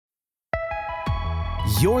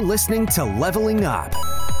You're listening to Leveling Up,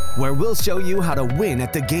 where we'll show you how to win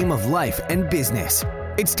at the game of life and business.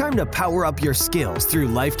 It's time to power up your skills through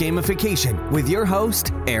life gamification with your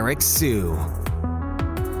host, Eric Siu.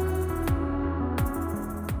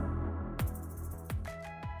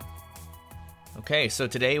 Okay, so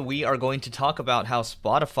today we are going to talk about how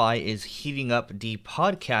Spotify is heating up the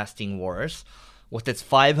podcasting wars with its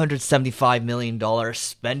 $575 million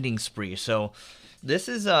spending spree. So this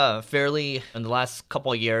is fairly, in the last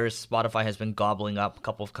couple of years, Spotify has been gobbling up a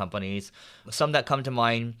couple of companies. Some that come to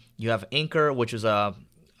mind, you have Anchor, which is a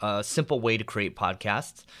simple way to create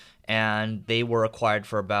podcasts. And they were acquired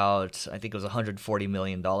for about, I think it was $140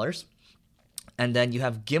 million. And then you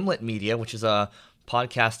have Gimlet Media, which is a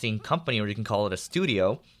podcasting company, or you can call it a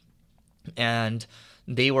studio. And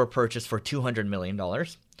they were purchased for $200 million.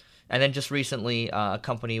 And then just recently, a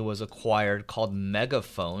company was acquired called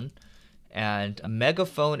Megaphone. And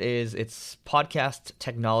Megaphone is its podcast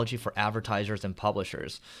technology for advertisers and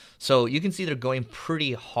publishers. So you can see they're going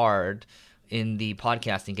pretty hard in the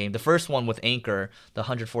podcasting game. The first one with Anchor, the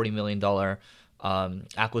 $140 million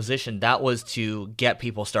acquisition, that was to get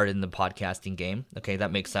people started in the podcasting game. Okay,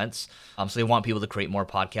 that makes sense. So they want people to create more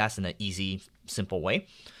podcasts in an easy, simple way.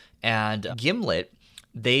 And Gimlet,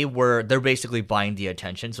 they're basically buying the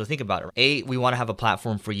attention. So think about it. We want to have a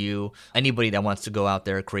platform for you, anybody that wants to go out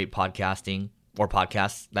there, create podcasting or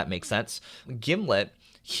podcasts. That makes sense. Gimlet,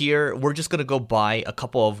 here, we're just going to go buy a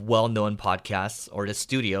couple of well-known podcasts or the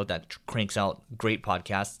studio that cranks out great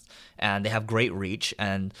podcasts, and they have great reach,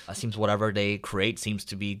 and it seems whatever they create seems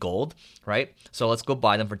to be gold, right? So let's go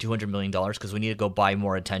buy them for $200 million because we need to go buy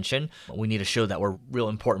more attention. We need to show that we're real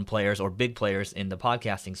important players or big players in the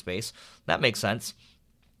podcasting space. That makes sense.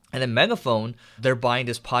 And then Megaphone, they're buying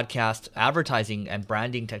this podcast advertising and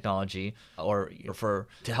branding technology to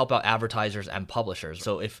help out advertisers and publishers.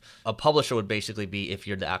 So if a publisher would basically be if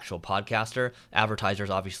you're the actual podcaster, advertisers,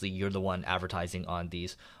 obviously you're the one advertising on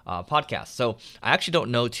these podcasts. So I actually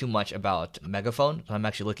don't know too much about Megaphone. I'm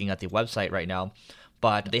actually looking at the website right now,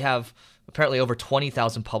 but they have apparently over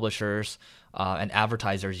 20,000 publishers and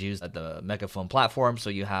advertisers use the Megaphone platform. So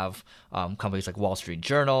you have companies like Wall Street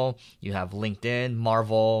Journal, you have LinkedIn,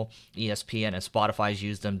 Marvel, ESPN, and Spotify's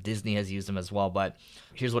used them. Disney has used them as well. But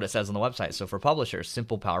here's what it says on the website. So for publishers,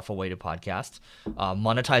 simple, powerful way to podcast,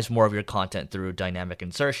 monetize more of your content through dynamic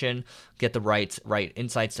insertion, get the right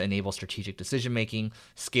insights to enable strategic decision-making,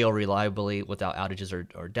 scale reliably without outages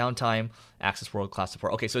or downtime, access world-class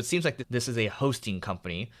support. Okay, so it seems like this is a hosting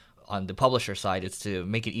company. On the publisher side, it's to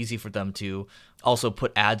make it easy for them to also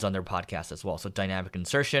put ads on their podcast as well. So dynamic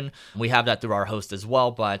insertion, we have that through our host as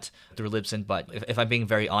well, but through Libsyn. But if I'm being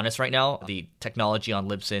very honest right now, the technology on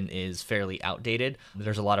Libsyn is fairly outdated.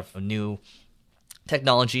 There's a lot of new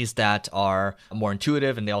technologies that are more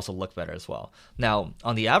intuitive, and they also look better as well. Now,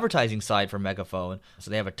 on the advertising side for Megaphone,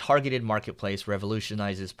 so they have a targeted marketplace,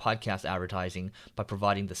 revolutionizes podcast advertising by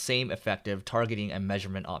providing the same effective targeting and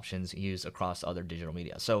measurement options used across other digital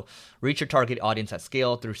media. So reach your target audience at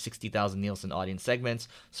scale through 60,000 Nielsen audience segments,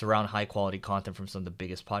 surround high quality content from some of the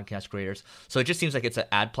biggest podcast creators. So it just seems like it's an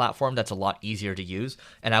ad platform that's a lot easier to use.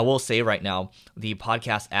 And I will say right now, the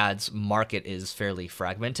podcast ads market is fairly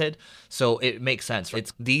fragmented. So it makes sense.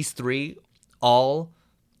 It's these three all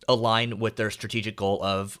align with their strategic goal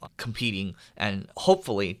of competing and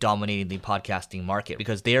hopefully dominating the podcasting market,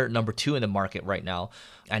 because they're number 2 in the market right now,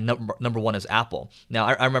 and number 1 is Apple. Now,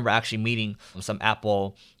 I remember actually meeting some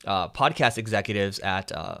Apple podcast executives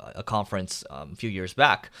at a conference a few years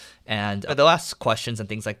back, and they'll ask questions and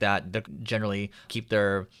things like that. They generally they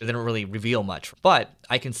don't really reveal much, but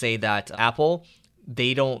I can say that Apple,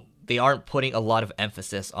 they aren't putting a lot of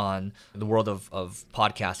emphasis on the world of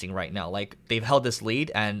podcasting right now. Like, they've held this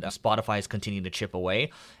lead, and Spotify is continuing to chip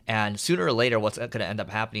away. And sooner or later, what's going to end up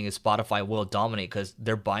happening is Spotify will dominate, because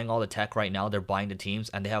they're buying all the tech right now. They're buying the teams,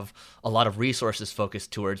 and they have a lot of resources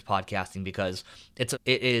focused towards podcasting, because it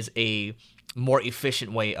is a more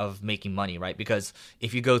efficient way of making money, right? Because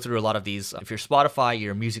if you go through a lot of these, if you're Spotify,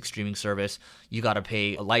 you're a music streaming service, you got to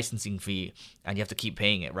pay a licensing fee, and you have to keep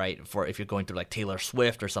paying it, right? For if you're going through like Taylor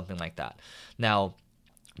Swift or something like that. Now,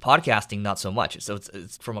 podcasting, not so much. So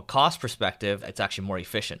it's from a cost perspective, it's actually more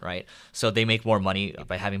efficient, right? So they make more money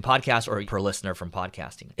by having podcasts or per listener from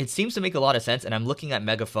podcasting. It seems to make a lot of sense. And I'm looking at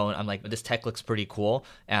Megaphone. I'm like, this tech looks pretty cool.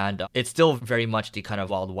 And it's still very much the kind of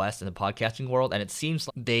Wild West in the podcasting world. And it seems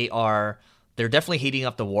like they are they're definitely heating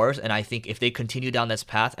up the wars. And I think if they continue down this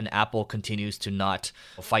path and Apple continues to not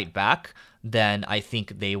fight back, then I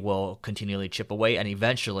think they will continually chip away. And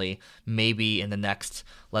eventually, maybe in the next,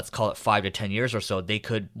 let's call it 5 to 10 years or so, they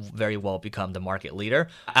could very well become the market leader.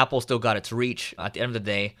 Apple still got its reach. At the end of the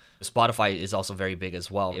day, Spotify is also very big as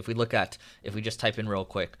well. If we just type in real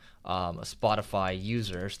quick, Spotify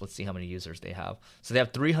users, let's see how many users they have. So they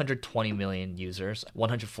have 320 million users,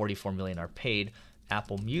 144 million are paid.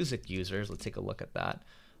 Apple Music users, let's take a look at that.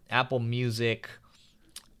 Apple Music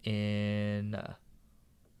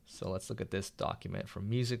so let's look at this document from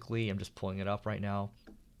Musical.ly. I'm just pulling it up right now.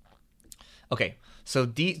 Okay, so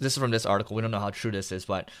this is from this article. We don't know how true this is,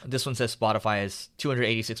 but this one says Spotify has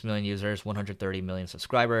 286 million users, 130 million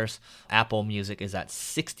subscribers. Apple Music is at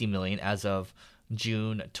 60 million as of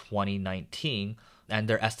June 2019, and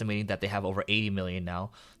they're estimating that they have over 80 million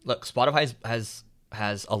now. Look, Spotify has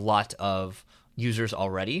a lot of users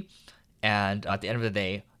already, and at the end of the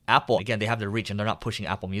day, Apple, again, they have their reach and they're not pushing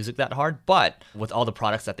Apple Music that hard, but with all the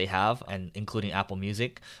products that they have, and including Apple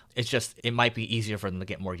Music, it might be easier for them to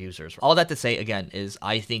get more users. All that to say, again, is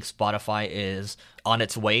I think Spotify is on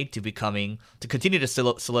its way to continue to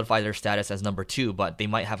solidify their status as number 2, but they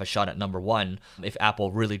might have a shot at number 1 if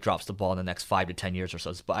Apple really drops the ball in the next 5 to 10 years or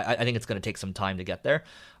so. But I think it's going to take some time to get there.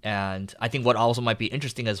 And I think what also might be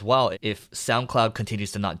interesting as well, if SoundCloud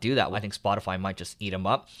continues to not do that, I think Spotify might just eat them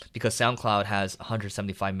up, because SoundCloud has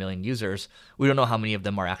 175 million users. We don't know how many of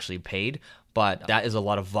them are actually paid, but that is a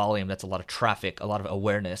lot of volume, that's a lot of traffic, a lot of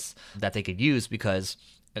awareness that they could use, because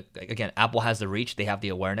again, Apple has the reach, they have the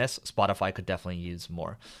awareness. Spotify could definitely use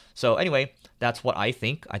more. So anyway, that's what I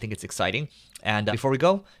think. I think it's exciting. And before we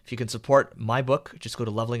go, if you can support my book, just go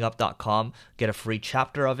to levelingup.com, get a free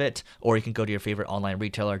chapter of it, or you can go to your favorite online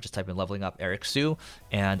retailer, just type in Leveling Up Eric Siu,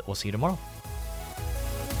 and we'll see you tomorrow.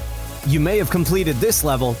 You may have completed this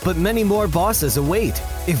level, but many more bosses await.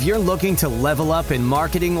 If you're looking to level up in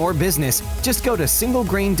marketing or business, just go to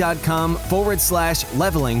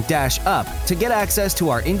singlegrain.com/leveling-up to get access to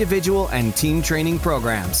our individual and team training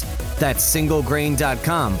programs. That's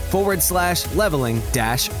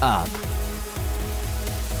singlegrain.com/leveling-up.